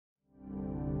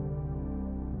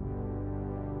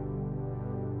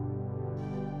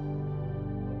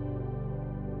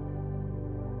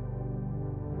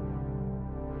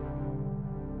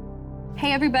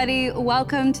Hey everybody,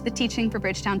 welcome to the Teaching for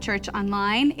Bridgetown Church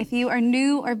Online. If you are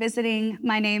new or visiting,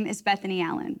 my name is Bethany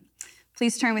Allen.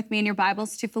 Please turn with me in your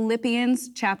Bibles to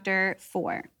Philippians chapter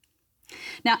 4.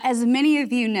 Now, as many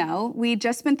of you know, we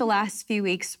just spent the last few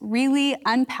weeks really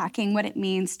unpacking what it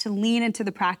means to lean into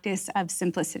the practice of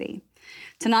simplicity,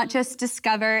 to not just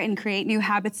discover and create new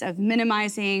habits of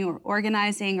minimizing or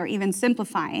organizing or even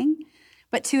simplifying,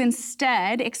 but to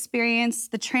instead experience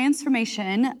the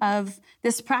transformation of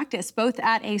this practice, both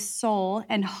at a soul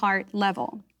and heart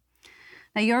level.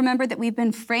 Now, you'll remember that we've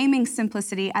been framing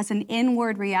simplicity as an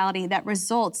inward reality that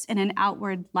results in an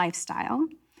outward lifestyle.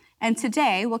 And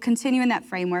today, we'll continue in that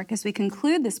framework as we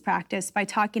conclude this practice by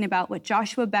talking about what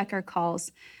Joshua Becker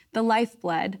calls the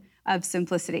lifeblood of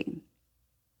simplicity.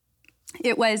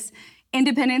 It was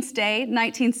Independence Day,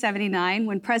 1979,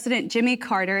 when President Jimmy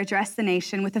Carter addressed the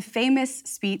nation with a famous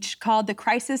speech called the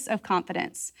Crisis of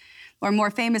Confidence, or more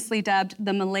famously dubbed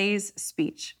the Malaise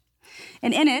Speech.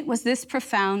 And in it was this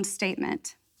profound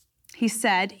statement. He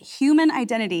said, "Human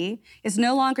identity is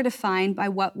no longer defined by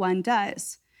what one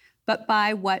does, but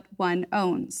by what one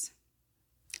owns."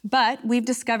 But we've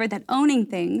discovered that owning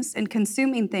things and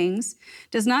consuming things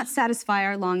does not satisfy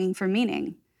our longing for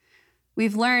meaning.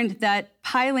 We've learned that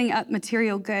piling up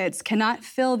material goods cannot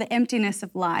fill the emptiness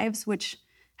of lives which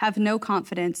have no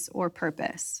confidence or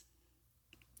purpose.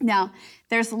 Now,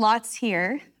 there's lots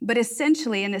here, but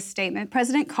essentially in this statement,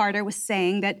 President Carter was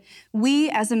saying that we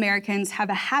as Americans have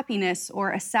a happiness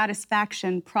or a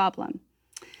satisfaction problem,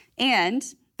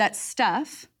 and that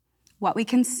stuff, what we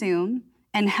consume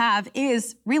and have,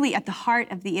 is really at the heart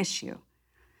of the issue.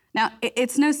 Now,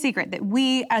 it's no secret that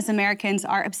we as Americans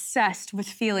are obsessed with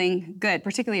feeling good,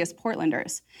 particularly as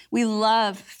Portlanders. We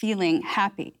love feeling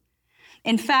happy.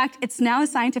 In fact, it's now a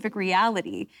scientific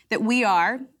reality that we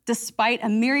are, despite a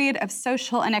myriad of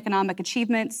social and economic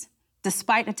achievements,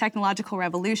 despite a technological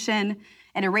revolution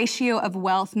and a ratio of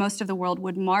wealth most of the world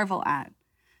would marvel at,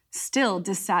 still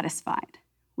dissatisfied.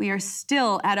 We are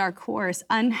still, at our cores,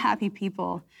 unhappy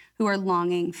people who are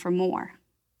longing for more.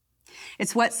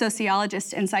 It's what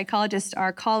sociologists and psychologists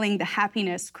are calling the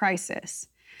happiness crisis.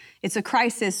 It's a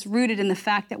crisis rooted in the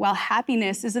fact that while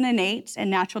happiness is an innate and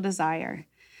natural desire,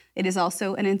 it is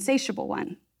also an insatiable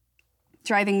one,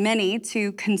 driving many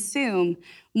to consume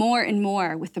more and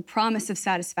more with the promise of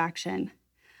satisfaction,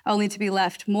 only to be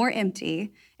left more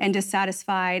empty and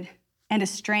dissatisfied and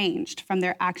estranged from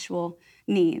their actual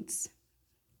needs.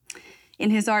 In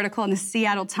his article in the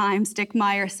Seattle Times, Dick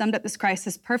Meyer summed up this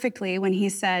crisis perfectly when he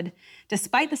said,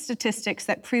 "Despite the statistics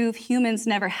that prove humans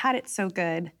never had it so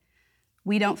good,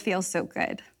 we don't feel so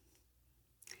good."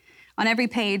 On every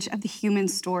page of the human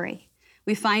story,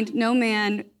 we find no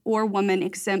man or woman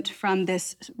exempt from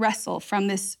this wrestle, from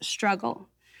this struggle.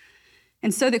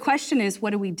 And so the question is,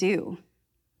 what do we do?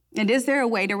 And is there a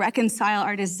way to reconcile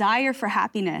our desire for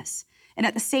happiness and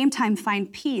at the same time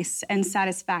find peace and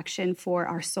satisfaction for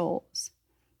our souls?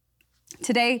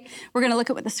 Today, we're going to look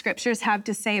at what the scriptures have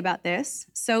to say about this.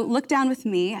 So look down with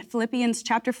me at Philippians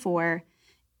chapter 4,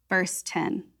 verse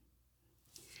 10.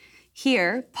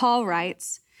 Here, Paul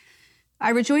writes, "I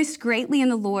rejoiced greatly in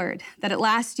the Lord that at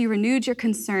last you renewed your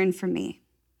concern for me.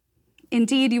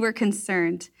 Indeed, you were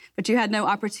concerned, but you had no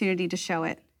opportunity to show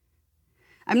it.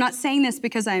 I'm not saying this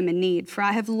because I am in need, for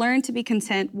I have learned to be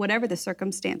content whatever the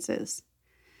circumstances.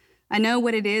 I know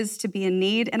what it is to be in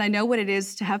need, and I know what it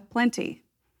is to have plenty.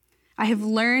 I have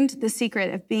learned the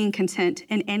secret of being content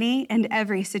in any and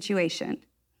every situation,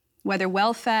 whether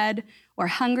well-fed or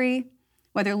hungry,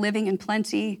 whether living in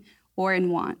plenty or in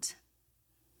want.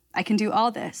 I can do all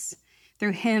this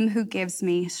through him who gives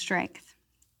me strength."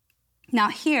 Now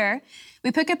here,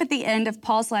 we pick up at the end of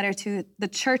Paul's letter to the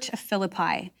church of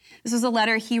Philippi. This was a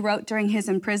letter he wrote during his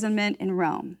imprisonment in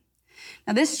Rome.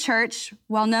 Now this church,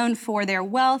 well known for their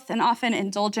wealth and often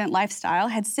indulgent lifestyle,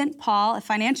 had sent Paul a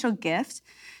financial gift,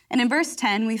 and in verse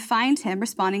 10, we find him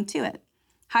responding to it,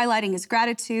 highlighting his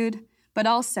gratitude, but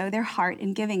also their heart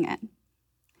in giving it. And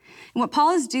what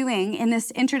Paul is doing in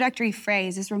this introductory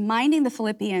phrase is reminding the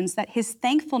Philippians that his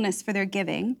thankfulness for their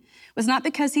giving was not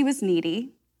because he was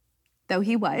needy, though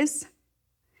he was,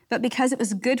 but because it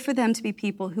was good for them to be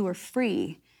people who were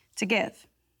free to give.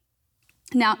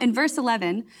 Now, in verse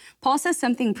 11, Paul says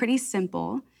something pretty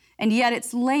simple, and yet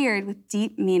it's layered with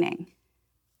deep meaning.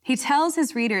 He tells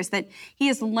his readers that he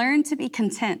has learned to be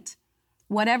content,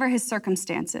 whatever his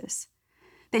circumstances,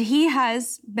 that he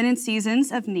has been in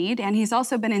seasons of need, and he's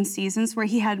also been in seasons where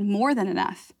he had more than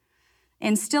enough.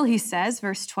 And still, he says,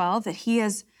 verse 12, that he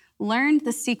has learned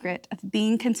the secret of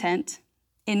being content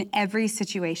in every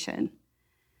situation.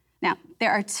 Now,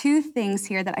 there are two things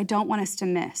here that I don't want us to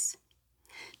miss.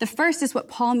 The first is what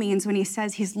Paul means when he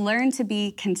says he's learned to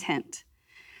be content.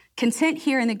 Content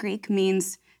here in the Greek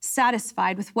means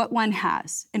satisfied with what one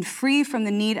has and free from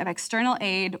the need of external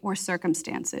aid or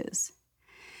circumstances.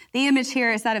 The image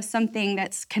here is that of something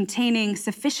that's containing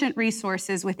sufficient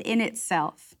resources within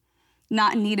itself,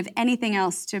 not in need of anything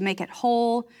else to make it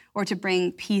whole or to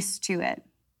bring peace to it.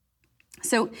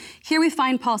 So here we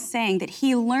find Paul saying that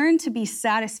he learned to be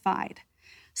satisfied,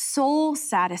 soul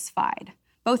satisfied,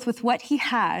 both with what he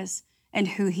has and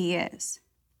who he is.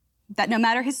 That no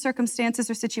matter his circumstances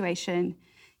or situation,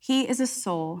 he is a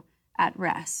soul at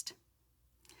rest.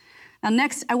 Now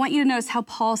next, I want you to notice how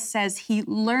Paul says he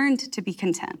learned to be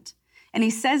content. And he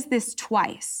says this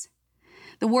twice.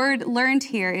 The word learned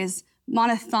here is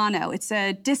monothano. It's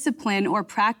a discipline or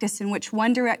practice in which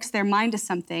one directs their mind to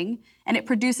something and it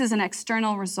produces an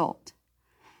external result.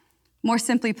 More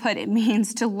simply put, it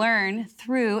means to learn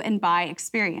through and by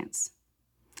experience.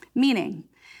 Meaning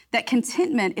that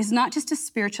contentment is not just a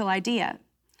spiritual idea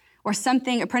or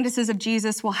something apprentices of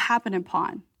Jesus will happen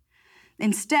upon.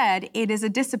 Instead, it is a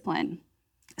discipline,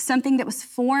 something that was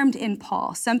formed in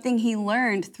Paul, something he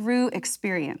learned through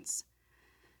experience.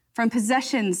 From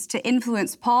possessions to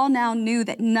influence, Paul now knew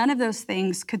that none of those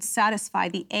things could satisfy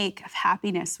the ache of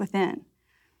happiness within.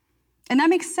 And that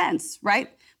makes sense, right?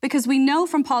 Because we know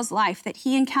from Paul's life that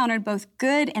he encountered both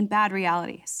good and bad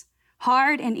realities,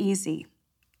 hard and easy,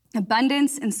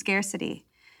 abundance and scarcity.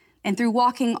 And through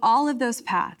walking all of those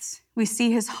paths, we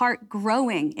see his heart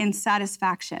growing in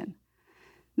satisfaction,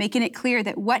 making it clear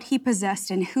that what he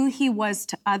possessed and who he was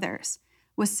to others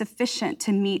was sufficient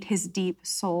to meet his deep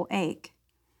soul ache.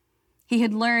 He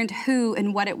had learned who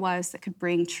and what it was that could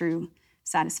bring true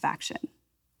satisfaction.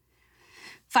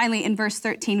 Finally, in verse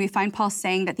 13, we find Paul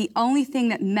saying that the only thing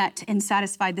that met and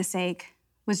satisfied this ache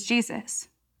was Jesus,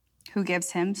 who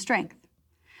gives him strength.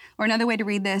 Or another way to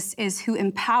read this is who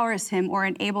empowers him or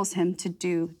enables him to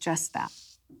do just that,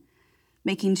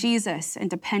 making Jesus and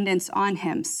dependence on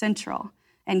him central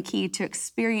and key to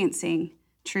experiencing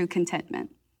true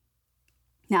contentment.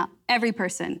 Now, every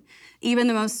person, even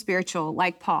the most spiritual,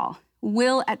 like Paul,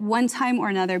 will at one time or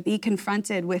another be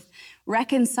confronted with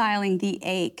reconciling the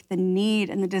ache, the need,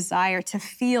 and the desire to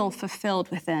feel fulfilled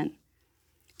within,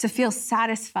 to feel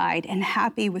satisfied and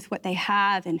happy with what they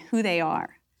have and who they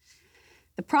are.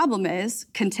 The problem is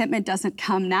contentment doesn't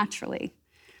come naturally,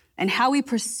 and how we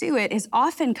pursue it is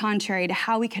often contrary to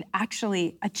how we could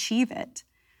actually achieve it.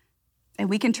 And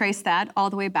we can trace that all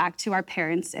the way back to our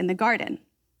parents in the garden.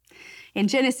 In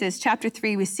Genesis chapter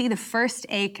 3, we see the first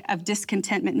ache of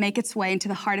discontentment make its way into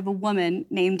the heart of a woman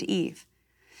named Eve.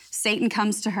 Satan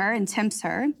comes to her and tempts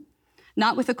her,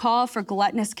 not with a call for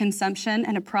gluttonous consumption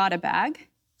and a Prada bag,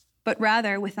 but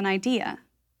rather with an idea.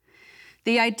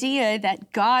 The idea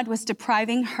that God was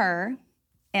depriving her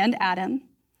and Adam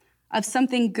of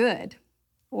something good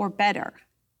or better,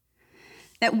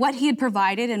 that what he had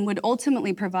provided and would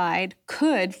ultimately provide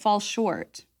could fall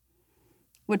short,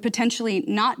 would potentially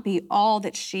not be all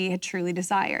that she had truly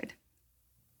desired.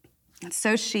 And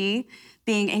so she,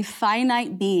 being a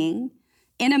finite being,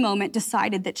 in a moment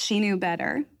decided that she knew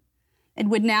better and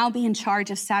would now be in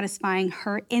charge of satisfying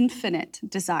her infinite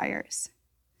desires.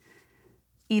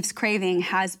 Eve's craving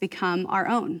has become our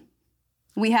own.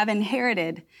 We have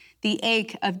inherited the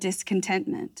ache of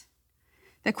discontentment.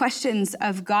 The questions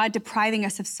of God depriving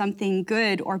us of something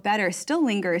good or better still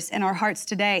lingers in our hearts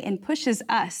today and pushes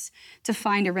us to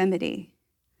find a remedy.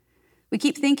 We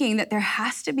keep thinking that there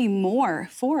has to be more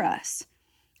for us,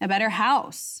 a better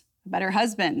house, a better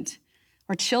husband,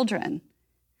 or children,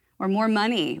 or more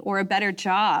money, or a better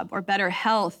job, or better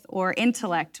health, or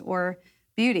intellect, or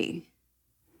beauty,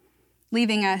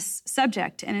 leaving us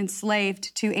subject and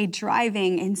enslaved to a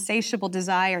driving, insatiable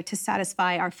desire to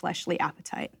satisfy our fleshly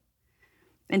appetite,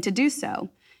 and to do so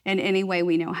in any way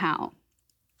we know how.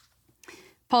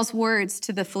 Paul's words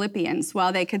to the Philippians,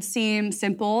 while they could seem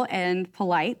simple and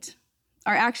polite,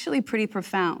 are actually pretty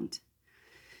profound,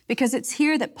 because it's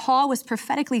here that Paul was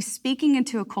prophetically speaking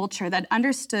into a culture that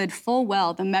understood full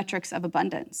well the metrics of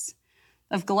abundance,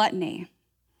 of gluttony,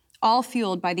 all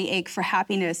fueled by the ache for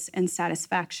happiness and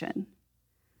satisfaction.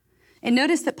 And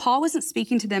notice that Paul wasn't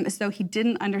speaking to them as though he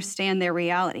didn't understand their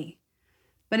reality,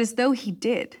 but as though he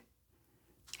did.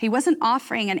 He wasn't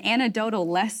offering an anecdotal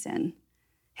lesson.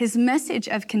 His message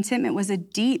of contentment was a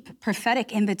deep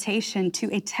prophetic invitation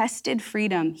to a tested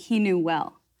freedom he knew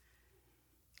well.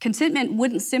 Contentment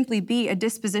wouldn't simply be a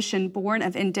disposition born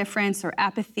of indifference or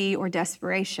apathy or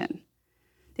desperation.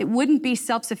 It wouldn't be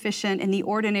self-sufficient in the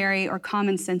ordinary or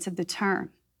common sense of the term.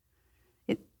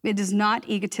 It is not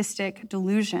egotistic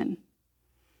delusion,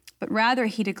 but rather,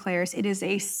 he declares, it is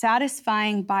a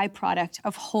satisfying byproduct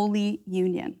of holy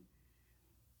union,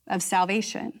 of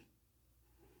salvation,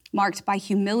 marked by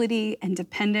humility and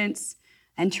dependence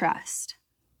and trust.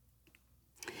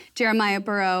 Jeremiah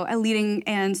Burrow, a leading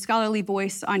and scholarly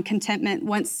voice on contentment,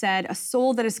 once said, "A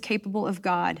soul that is capable of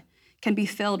God can be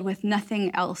filled with nothing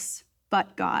else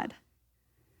but God."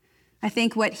 I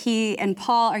think what he and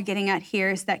Paul are getting at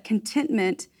here is that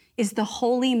contentment is the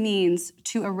holy means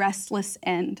to a restless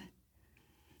end,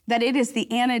 that it is the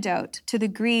antidote to the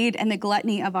greed and the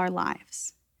gluttony of our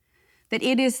lives, that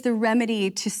it is the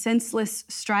remedy to senseless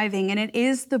striving, and it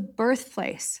is the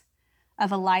birthplace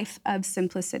of a life of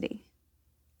simplicity.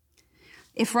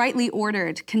 If rightly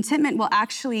ordered, contentment will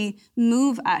actually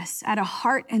move us at a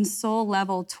heart and soul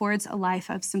level towards a life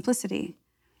of simplicity.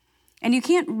 And you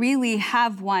can't really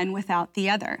have one without the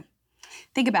other.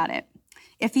 Think about it.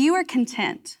 If you are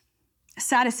content,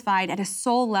 satisfied at a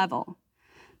soul level,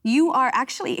 you are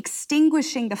actually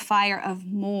extinguishing the fire of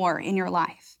more in your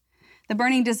life. The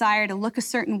burning desire to look a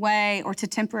certain way or to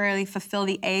temporarily fulfill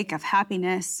the ache of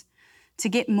happiness, to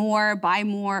get more, buy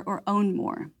more, or own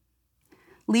more,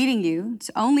 leading you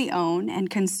to only own and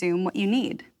consume what you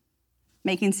need,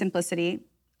 making simplicity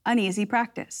an easy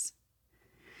practice.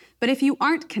 But if you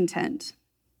aren't content,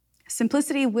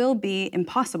 simplicity will be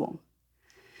impossible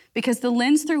because the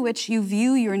lens through which you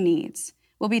view your needs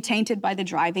will be tainted by the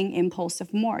driving impulse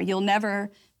of more. You'll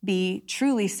never be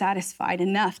truly satisfied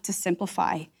enough to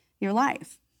simplify your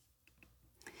life.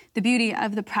 The beauty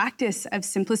of the practice of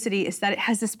simplicity is that it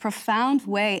has this profound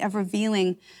way of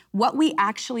revealing what we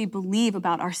actually believe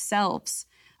about ourselves,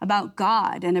 about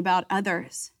God, and about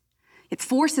others. It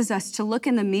forces us to look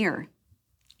in the mirror,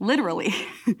 literally,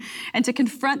 and to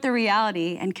confront the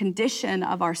reality and condition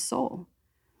of our soul.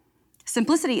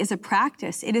 Simplicity is a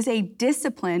practice. It is a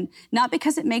discipline, not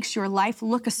because it makes your life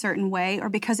look a certain way or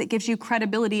because it gives you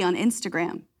credibility on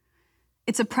Instagram.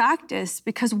 It's a practice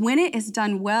because when it is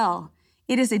done well,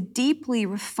 it is a deeply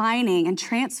refining and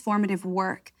transformative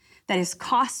work that is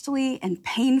costly and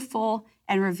painful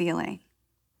and revealing.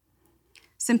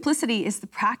 Simplicity is the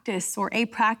practice or a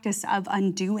practice of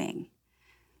undoing.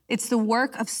 It's the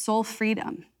work of soul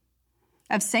freedom,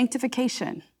 of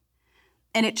sanctification,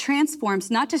 and it transforms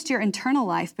not just your internal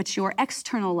life, but your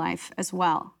external life as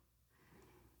well.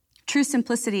 True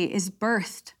simplicity is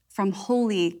birthed from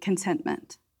holy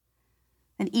contentment,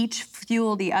 and each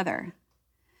fuel the other.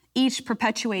 Each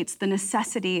perpetuates the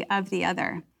necessity of the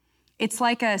other. It's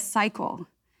like a cycle.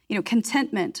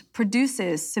 Contentment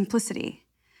produces simplicity,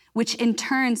 which in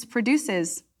turn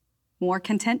produces more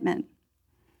contentment,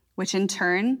 which in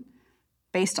turn,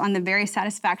 based on the very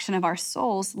satisfaction of our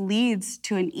souls, leads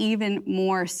to an even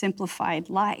more simplified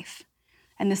life.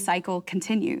 And the cycle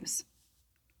continues.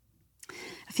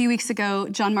 A few weeks ago,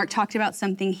 John Mark talked about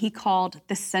something he called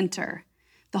the center,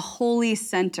 the holy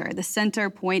center, the center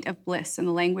point of bliss in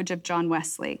the language of John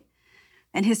Wesley.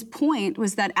 And his point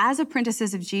was that as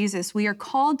apprentices of Jesus, we are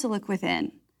called to look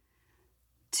within,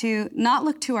 to not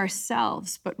look to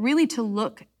ourselves, but really to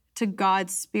look to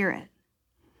God's Spirit.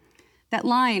 That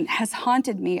line has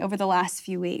haunted me over the last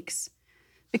few weeks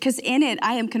because in it,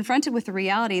 I am confronted with the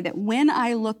reality that when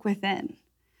I look within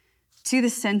to the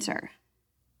center,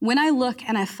 when I look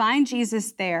and I find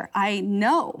Jesus there, I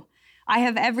know I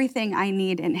have everything I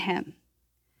need in him.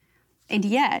 And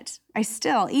yet, I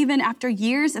still, even after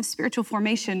years of spiritual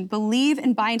formation, believe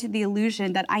and buy into the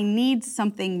illusion that I need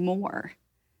something more.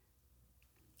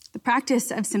 The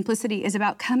practice of simplicity is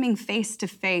about coming face to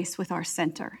face with our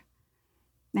center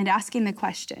and asking the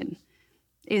question,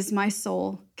 is my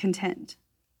soul content?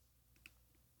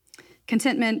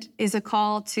 Contentment is a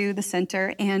call to the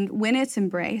center, and when it's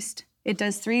embraced, it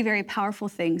does three very powerful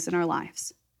things in our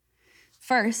lives.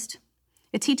 First,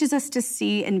 it teaches us to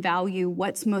see and value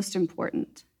what's most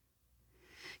important.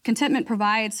 Contentment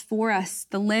provides for us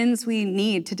the lens we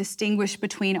need to distinguish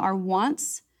between our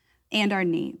wants and our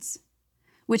needs,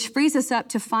 which frees us up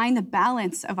to find the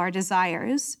balance of our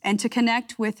desires and to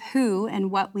connect with who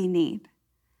and what we need.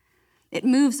 It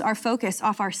moves our focus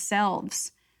off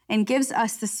ourselves and gives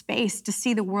us the space to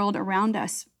see the world around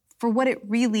us for what it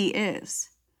really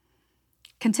is.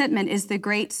 Contentment is the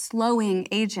great slowing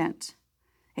agent.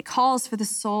 It calls for the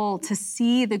soul to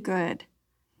see the good.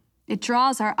 It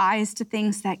draws our eyes to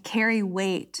things that carry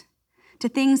weight, to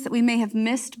things that we may have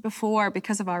missed before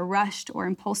because of our rushed or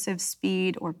impulsive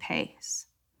speed or pace.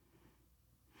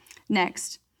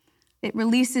 Next, it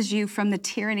releases you from the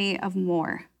tyranny of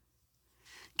more.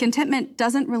 Contentment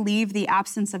doesn't relieve the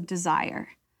absence of desire,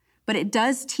 but it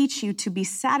does teach you to be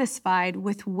satisfied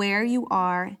with where you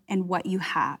are and what you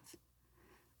have.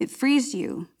 It frees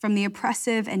you from the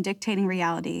oppressive and dictating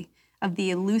reality of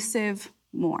the elusive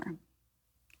more.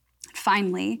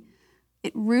 Finally,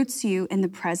 it roots you in the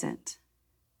present,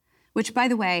 which, by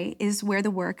the way, is where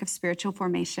the work of spiritual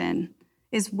formation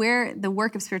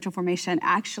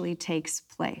actually takes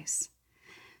place.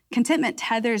 Contentment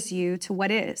tethers you to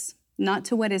what is, not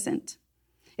to what isn't.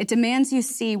 It demands you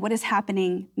see what is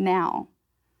happening now,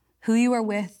 who you are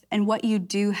with, and what you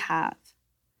do have.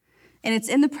 And it's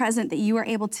in the present that you are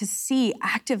able to see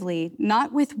actively,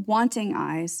 not with wanting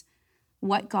eyes,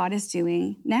 what God is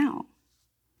doing now.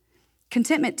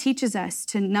 Contentment teaches us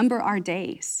to number our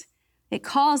days. It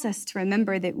calls us to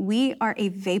remember that we are a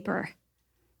vapor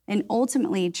and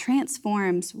ultimately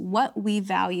transforms what we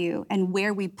value and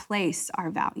where we place our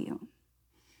value.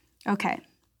 Okay,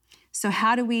 so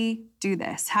how do we do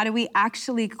this? How do we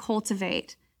actually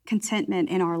cultivate contentment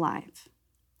in our life?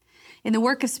 In the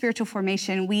work of spiritual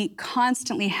formation, we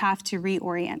constantly have to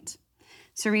reorient.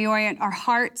 So reorient our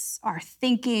hearts, our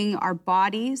thinking, our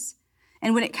bodies.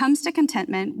 And when it comes to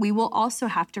contentment, we will also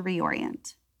have to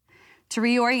reorient. To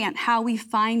reorient how we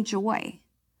find joy,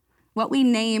 what we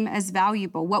name as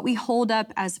valuable, what we hold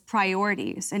up as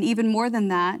priorities. And even more than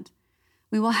that,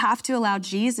 we will have to allow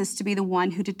Jesus to be the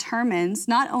one who determines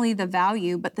not only the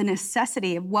value, but the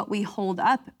necessity of what we hold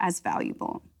up as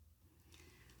valuable.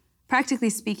 Practically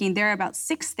speaking, there are about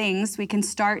 6 things we can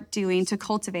start doing to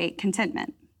cultivate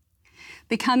contentment.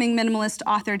 Becoming Minimalist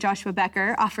author Joshua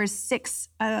Becker offers 6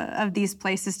 of these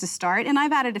places to start, and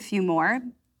I've added a few more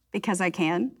because I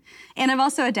can. And I've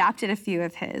also adapted a few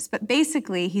of his. But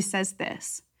basically, he says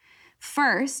this.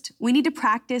 First, we need to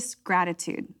practice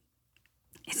gratitude.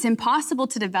 It's impossible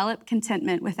to develop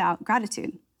contentment without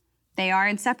gratitude. They are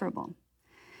inseparable.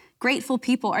 Grateful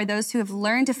people are those who have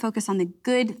learned to focus on the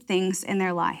good things in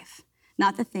their life,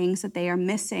 not the things that they are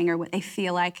missing or what they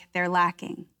feel like they're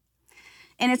lacking.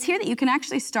 And it's here that you can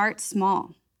actually start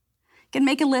small. You can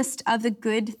make a list of the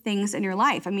good things in your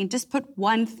life. I mean, just put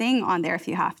one thing on there if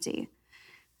you have to.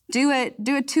 Do a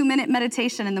 2-minute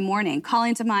meditation in the morning,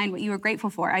 calling to mind what you were grateful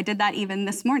for. I did that even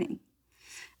this morning.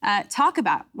 Talk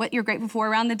about what you're grateful for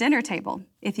around the dinner table,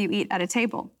 if you eat at a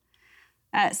table.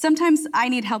 Sometimes I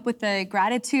need help with the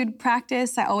gratitude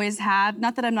practice. I always have.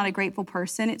 Not that I'm not a grateful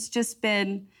person. It's just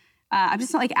been, I'm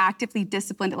just not like actively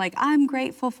disciplined at like, I'm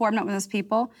grateful for. I'm not one of those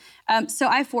people. So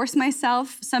I force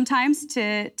myself sometimes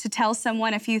to tell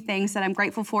someone a few things that I'm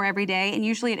grateful for every day. And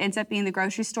usually it ends up being the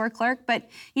grocery store clerk. But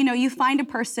you find a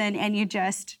person and you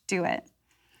just do it.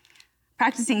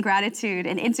 Practicing gratitude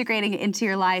and integrating it into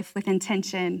your life with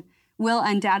intention will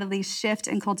undoubtedly shift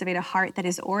and cultivate a heart that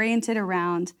is oriented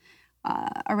around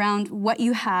what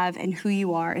you have and who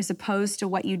you are, as opposed to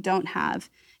what you don't have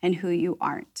and who you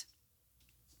aren't.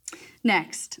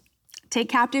 Next, take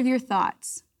captive your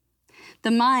thoughts. The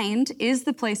mind is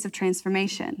the place of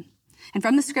transformation. And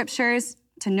from the scriptures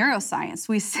to neuroscience,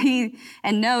 we see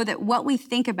and know that what we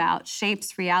think about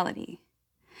shapes reality.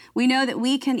 We know that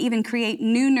we can even create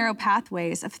new neural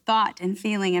pathways of thought and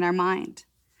feeling in our mind.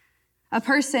 A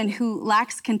person who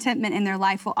lacks contentment in their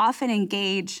life will often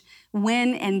engage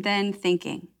when and then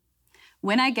thinking.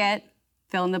 When I get,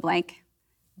 fill in the blank,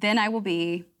 then I will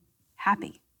be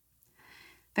happy.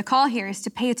 The call here is to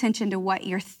pay attention to what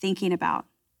you're thinking about,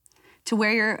 to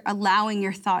where you're allowing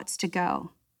your thoughts to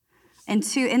go, and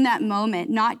to, in that moment,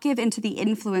 not give into the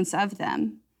influence of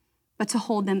them, but to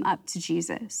hold them up to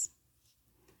Jesus.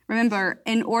 Remember,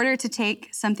 in order to take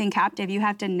something captive, you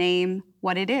have to name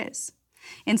what it is.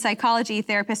 In psychology,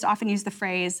 therapists often use the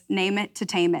phrase, name it to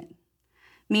tame it.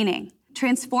 Meaning,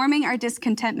 transforming our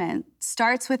discontentment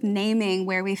starts with naming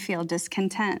where we feel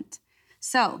discontent.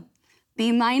 So,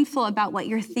 be mindful about what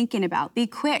you're thinking about. Be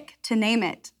quick to name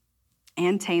it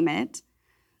and tame it.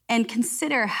 And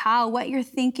consider how what you're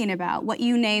thinking about, what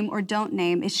you name or don't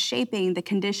name, is shaping the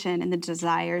condition and the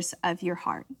desires of your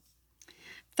heart.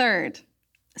 Third,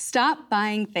 stop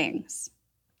buying things,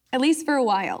 at least for a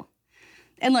while.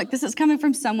 And look, this is coming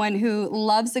from someone who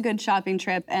loves a good shopping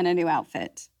trip and a new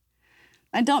outfit.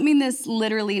 I don't mean this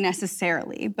literally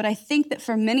necessarily, but I think that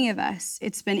for many of us,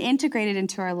 it's been integrated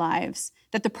into our lives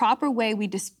that the proper way we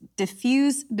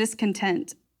diffuse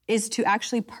discontent is to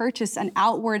actually purchase an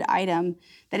outward item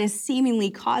that is seemingly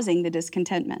causing the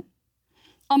discontentment.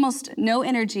 Almost no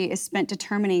energy is spent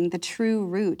determining the true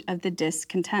root of the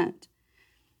discontent.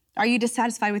 Are you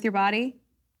dissatisfied with your body?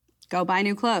 Go buy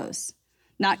new clothes.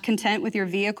 Not content with your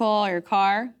vehicle or your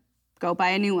car? Go buy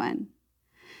a new one.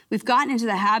 We've gotten into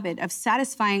the habit of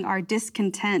satisfying our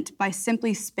discontent by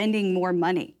simply spending more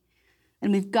money.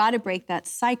 And we've got to break that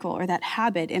cycle or that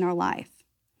habit in our life.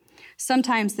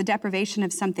 Sometimes the deprivation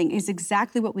of something is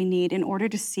exactly what we need in order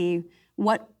to see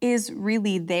what is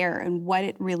really there and what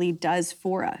it really does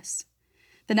for us.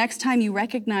 The next time you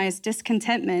recognize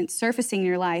discontentment surfacing in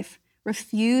your life,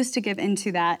 refuse to give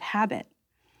into that habit.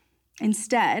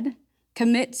 Instead,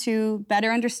 commit to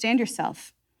better understand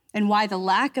yourself and why the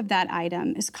lack of that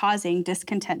item is causing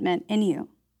discontentment in you.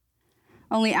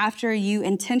 Only after you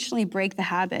intentionally break the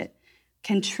habit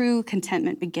can true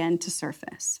contentment begin to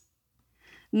surface.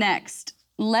 Next,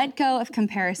 let go of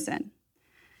comparison.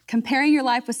 Comparing your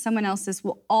life with someone else's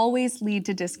will always lead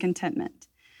to discontentment.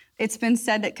 It's been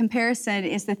said that comparison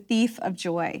is the thief of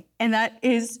joy, and that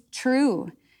is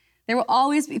true. There will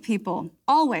always be people,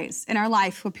 always, in our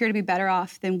life who appear to be better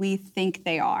off than we think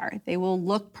they are. They will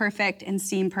look perfect and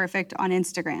seem perfect on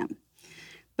Instagram.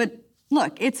 But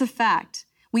look, it's a fact.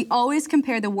 We always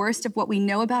compare the worst of what we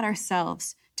know about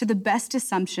ourselves to the best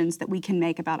assumptions that we can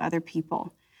make about other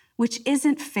people, which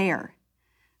isn't fair.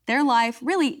 Their life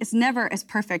really is never as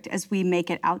perfect as we make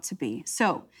it out to be.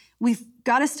 So we've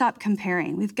got to stop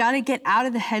comparing. We've got to get out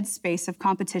of the headspace of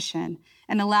competition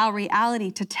and allow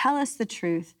reality to tell us the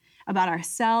truth about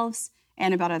ourselves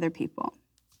and about other people.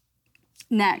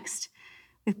 Next,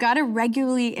 we've got to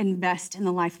regularly invest in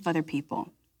the life of other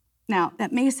people. Now,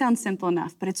 that may sound simple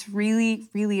enough, but it's really,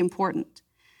 really important.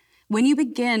 When you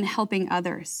begin helping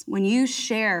others, when you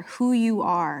share who you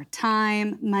are,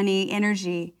 time, money,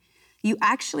 energy, you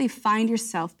actually find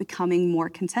yourself becoming more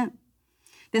content.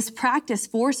 This practice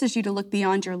forces you to look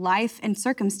beyond your life and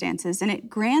circumstances, and it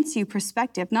grants you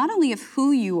perspective not only of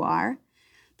who you are,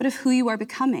 but of who you are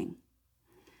becoming.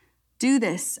 Do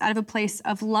this out of a place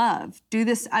of love. Do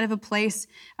this out of a place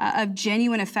of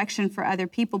genuine affection for other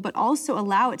people, but also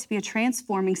allow it to be a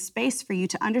transforming space for you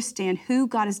to understand who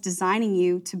God is designing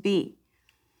you to be.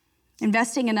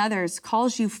 Investing in others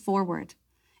calls you forward.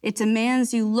 It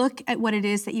demands you look at what it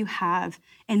is that you have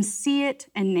and see it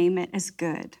and name it as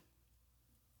good.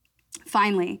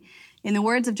 Finally, in the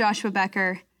words of Joshua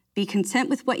Becker, be content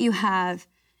with what you have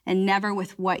and never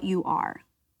with what you are.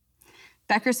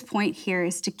 Becker's point here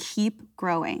is to keep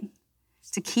growing,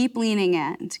 to keep leaning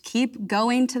in, to keep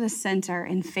going to the center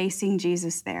and facing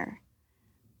Jesus there.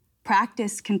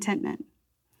 Practice contentment.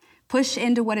 Push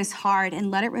into what is hard and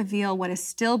let it reveal what is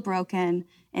still broken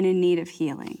and in need of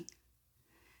healing.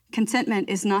 Contentment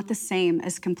is not the same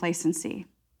as complacency.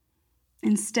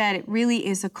 Instead, it really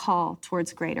is a call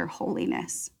towards greater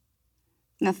holiness.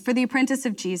 Now, for the apprentice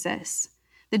of Jesus,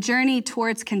 the journey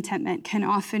towards contentment can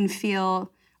often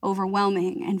feel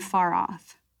overwhelming and far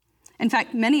off. In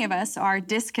fact, many of us are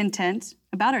discontent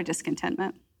about our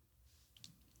discontentment.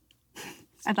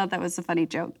 I thought that was a funny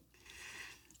joke.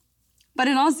 But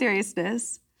in all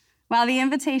seriousness, while the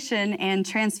invitation and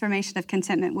transformation of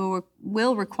contentment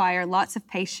will require lots of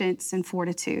patience and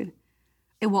fortitude,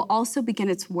 it will also begin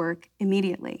its work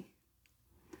immediately.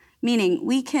 Meaning,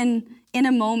 we can, in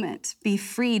a moment, be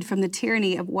freed from the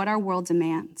tyranny of what our world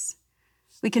demands.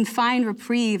 We can find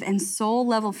reprieve and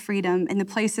soul-level freedom in the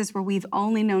places where we've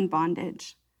only known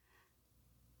bondage.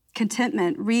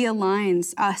 Contentment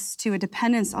realigns us to a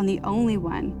dependence on the only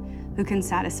one who can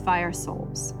satisfy our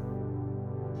souls.